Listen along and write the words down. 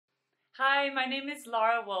Hi, my name is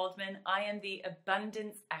Lara Waldman. I am the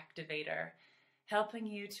Abundance Activator, helping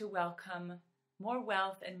you to welcome more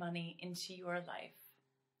wealth and money into your life,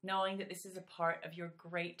 knowing that this is a part of your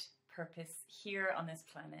great purpose here on this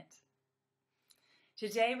planet.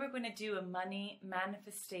 Today we're going to do a money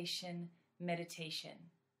manifestation meditation.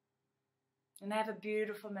 And I have a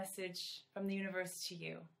beautiful message from the universe to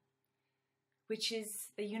you, which is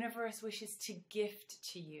the universe wishes to gift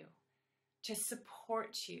to you, to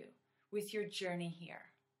support you with your journey here.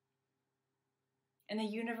 And the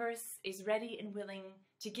universe is ready and willing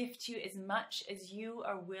to gift you as much as you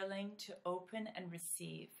are willing to open and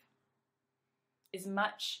receive, as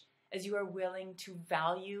much as you are willing to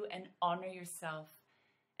value and honor yourself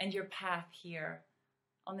and your path here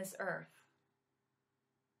on this earth.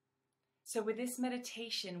 So with this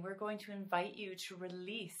meditation, we're going to invite you to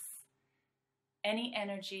release any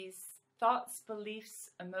energies, thoughts, beliefs,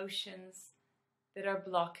 emotions that are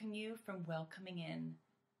blocking you from welcoming in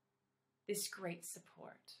this great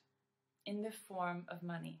support in the form of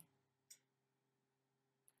money.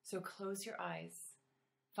 So close your eyes,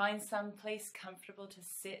 find some place comfortable to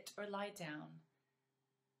sit or lie down,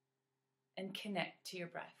 and connect to your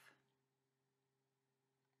breath.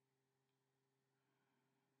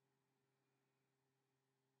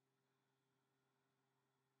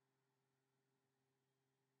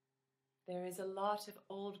 There is a lot of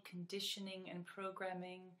old conditioning and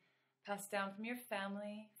programming passed down from your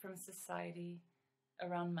family, from society,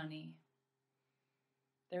 around money.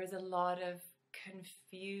 There is a lot of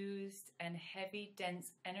confused and heavy,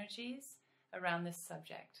 dense energies around this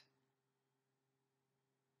subject.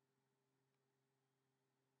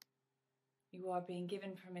 You are being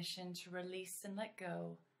given permission to release and let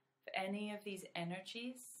go of any of these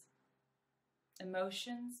energies,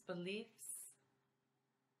 emotions, beliefs,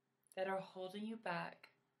 that are holding you back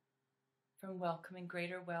from welcoming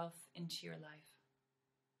greater wealth into your life.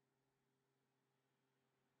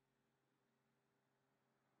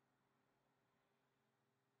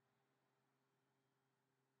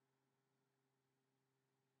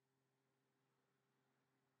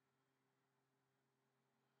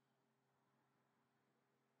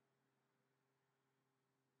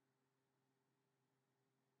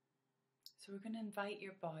 So we're going to invite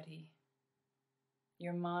your body,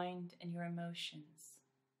 your mind, and your emotions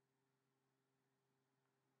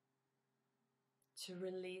to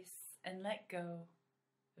release and let go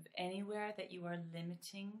of anywhere that you are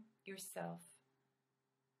limiting yourself,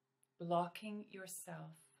 blocking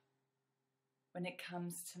yourself when it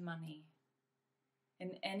comes to money,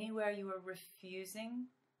 and anywhere you are refusing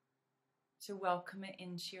to welcome it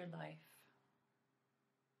into your life.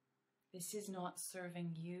 This is not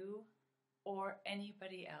serving you or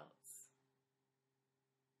anybody else.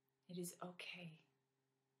 It is okay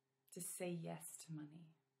to say yes to money.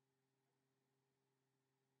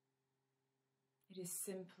 It is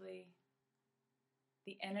simply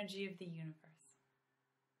the energy of the universe.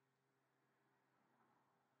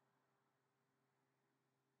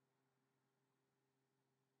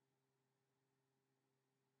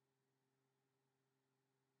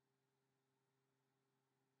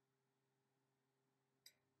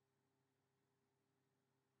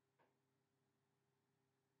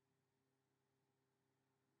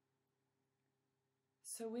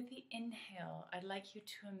 So with the inhale, I'd like you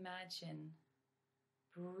to imagine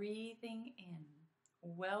breathing in,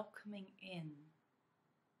 welcoming in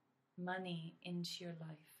money into your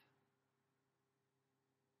life.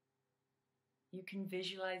 You can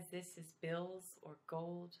visualize this as bills or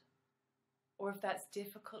gold, or if that's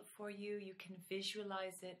difficult for you, you can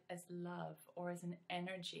visualize it as love or as an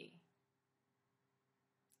energy,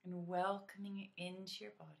 and welcoming it into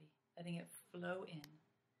your body, letting it flow in.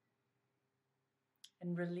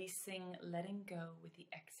 And releasing, letting go with the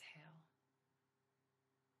exhale.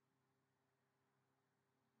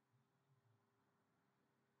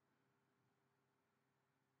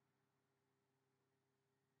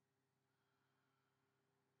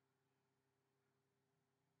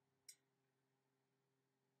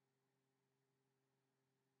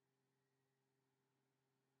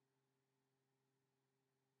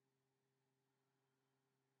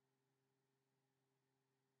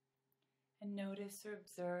 And notice or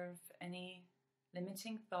observe any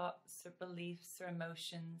limiting thoughts or beliefs or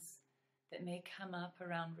emotions that may come up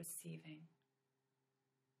around receiving.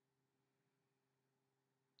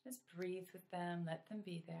 Just breathe with them, let them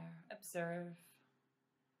be there, observe.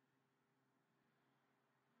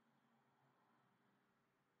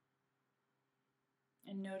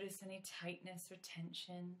 And notice any tightness or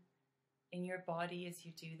tension in your body as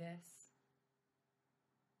you do this.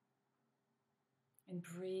 And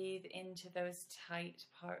breathe into those tight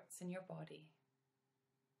parts in your body,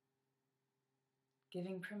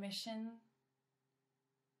 giving permission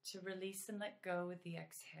to release and let go with the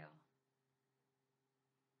exhale.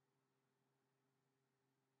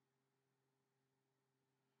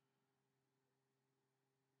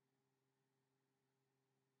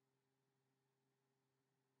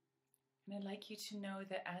 And I'd like you to know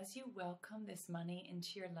that as you welcome this money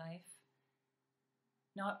into your life,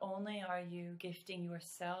 not only are you gifting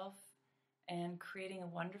yourself and creating a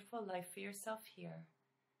wonderful life for yourself here,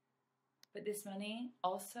 but this money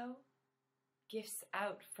also gifts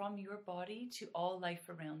out from your body to all life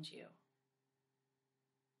around you.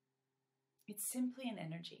 It's simply an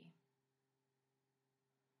energy.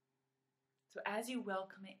 So as you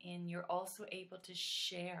welcome it in, you're also able to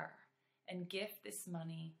share and gift this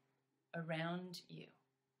money around you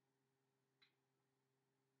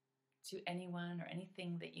to anyone or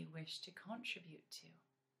anything that you wish to contribute to.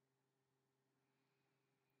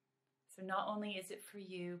 So not only is it for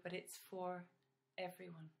you, but it's for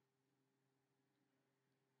everyone.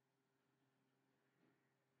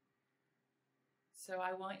 So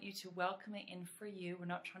I want you to welcome it in for you. We're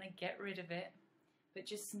not trying to get rid of it, but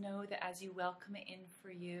just know that as you welcome it in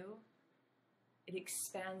for you, it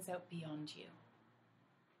expands out beyond you.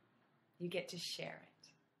 You get to share it.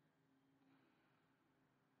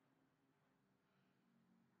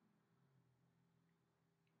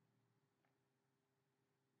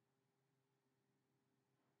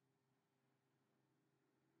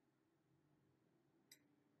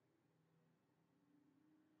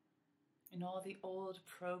 And all the old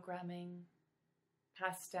programming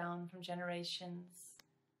passed down from generations,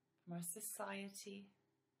 from our society,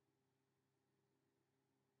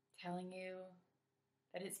 telling you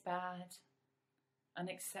that it's bad,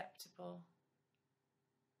 unacceptable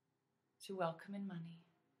to welcome in money.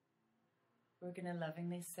 We're going to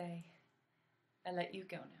lovingly say, I let you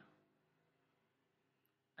go now.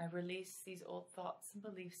 I release these old thoughts and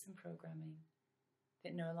beliefs and programming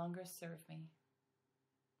that no longer serve me,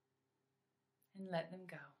 and let them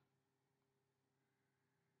go.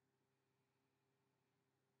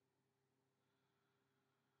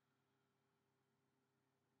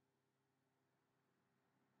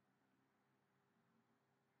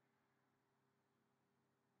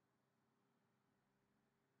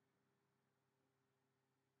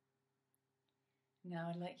 Now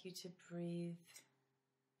I'd like you to breathe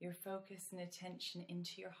your focus and attention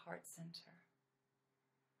into your heart center.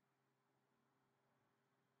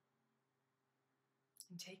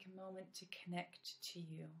 And take a moment to connect to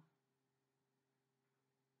you,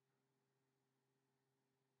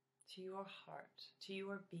 to your heart, to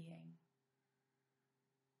your being,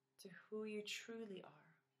 to who you truly are.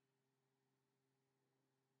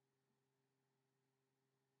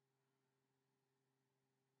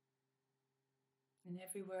 And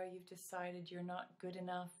everywhere you've decided you're not good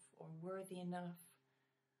enough or worthy enough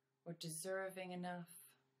or deserving enough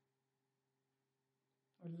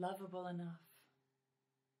or lovable enough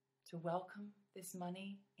to welcome this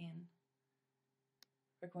money in,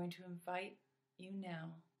 we're going to invite you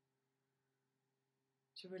now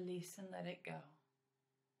to release and let it go.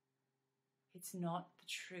 It's not the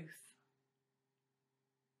truth.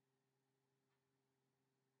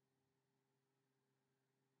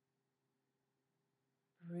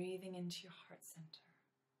 Breathing into your heart center.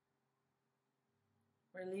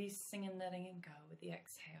 Releasing and letting it go with the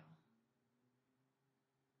exhale.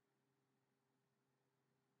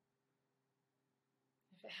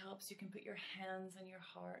 If it helps, you can put your hands on your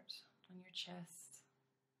heart, on your chest,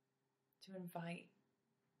 to invite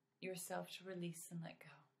yourself to release and let go.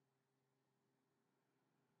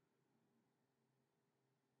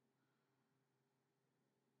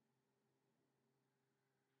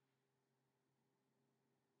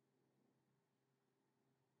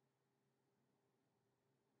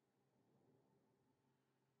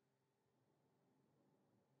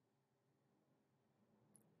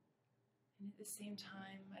 And at the same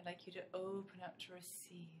time, I'd like you to open up to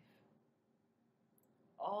receive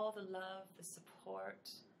all the love, the support,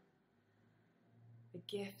 the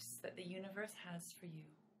gifts that the universe has for you,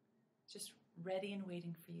 just ready and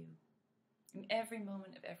waiting for you in every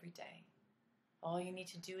moment of every day. All you need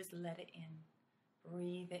to do is let it in,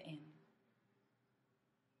 breathe it in.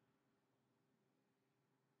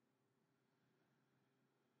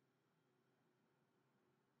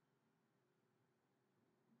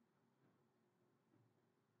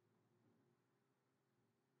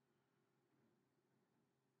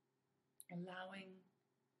 Allowing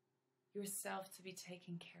yourself to be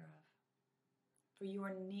taken care of, for your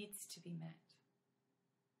needs to be met,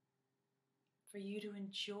 for you to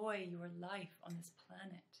enjoy your life on this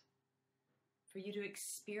planet, for you to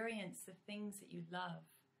experience the things that you love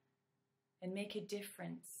and make a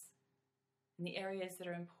difference in the areas that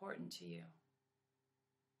are important to you.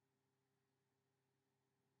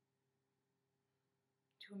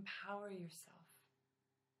 To empower yourself,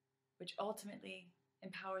 which ultimately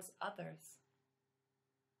empowers others.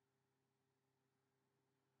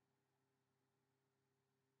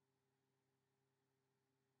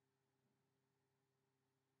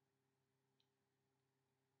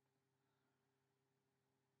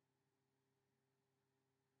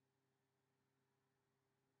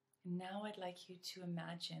 And now I'd like you to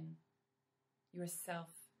imagine yourself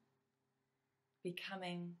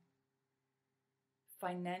becoming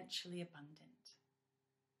financially abundant,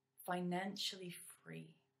 financially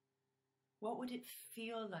free. What would it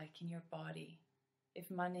feel like in your body if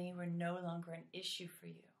money were no longer an issue for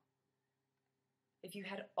you? If you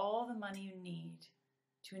had all the money you need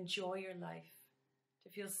to enjoy your life, to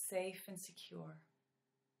feel safe and secure,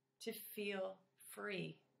 to feel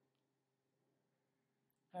free.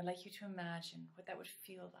 I'd like you to imagine what that would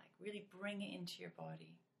feel like. Really bring it into your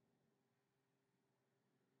body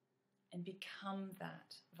and become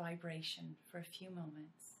that vibration for a few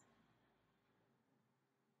moments.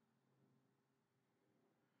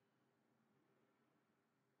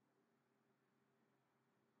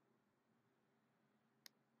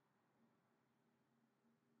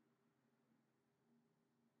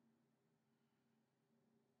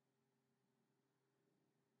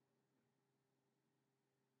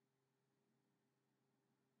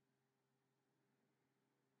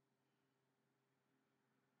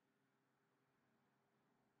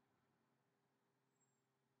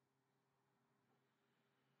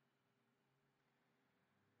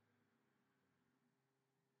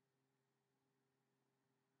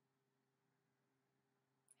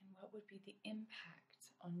 What would be the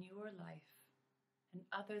impact on your life and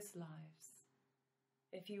others' lives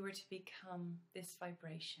if you were to become this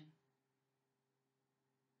vibration?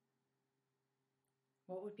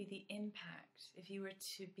 What would be the impact if you were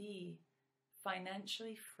to be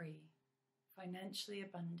financially free, financially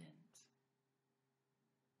abundant?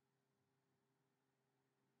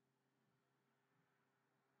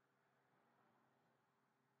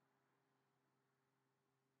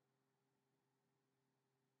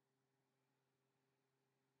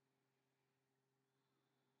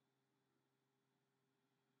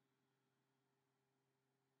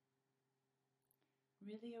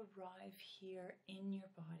 Really arrive here in your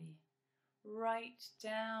body, right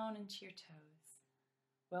down into your toes,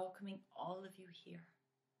 welcoming all of you here,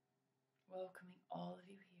 welcoming all of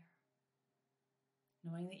you here,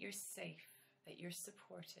 knowing that you're safe, that you're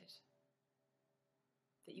supported,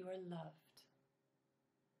 that you are loved,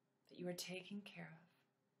 that you are taken care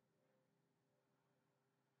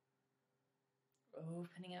of,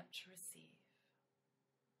 opening up to receive.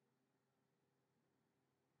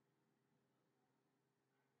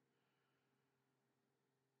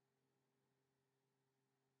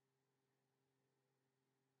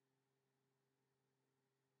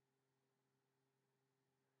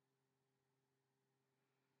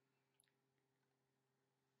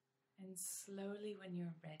 And slowly, when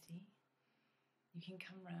you're ready, you can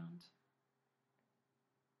come round.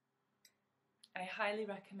 I highly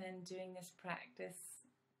recommend doing this practice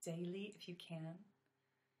daily if you can,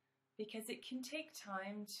 because it can take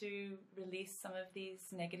time to release some of these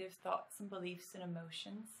negative thoughts and beliefs and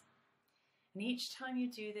emotions. And each time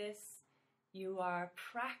you do this, you are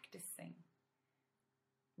practicing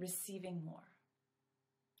receiving more.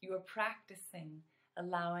 You are practicing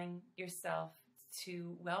allowing yourself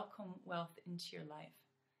to welcome wealth into your life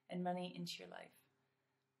and money into your life,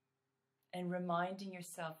 and reminding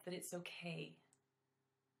yourself that it's okay,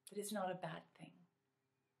 that it's not a bad thing,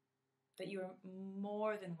 that you are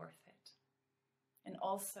more than worth it, and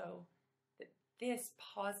also that this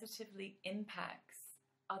positively impacts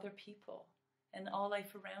other people and all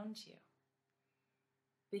life around you.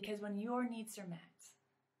 Because when your needs are met,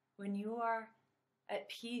 when you are at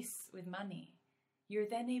peace with money, you're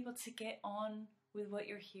then able to get on with what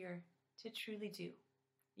you're here to truly do,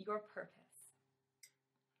 your purpose.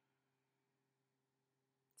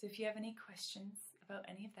 So if you have any questions about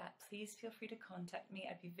any of that, please feel free to contact me.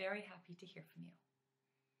 I'd be very happy to hear from you.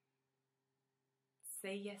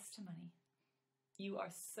 Say yes to money. You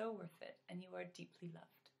are so worth it, and you are deeply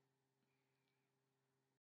loved.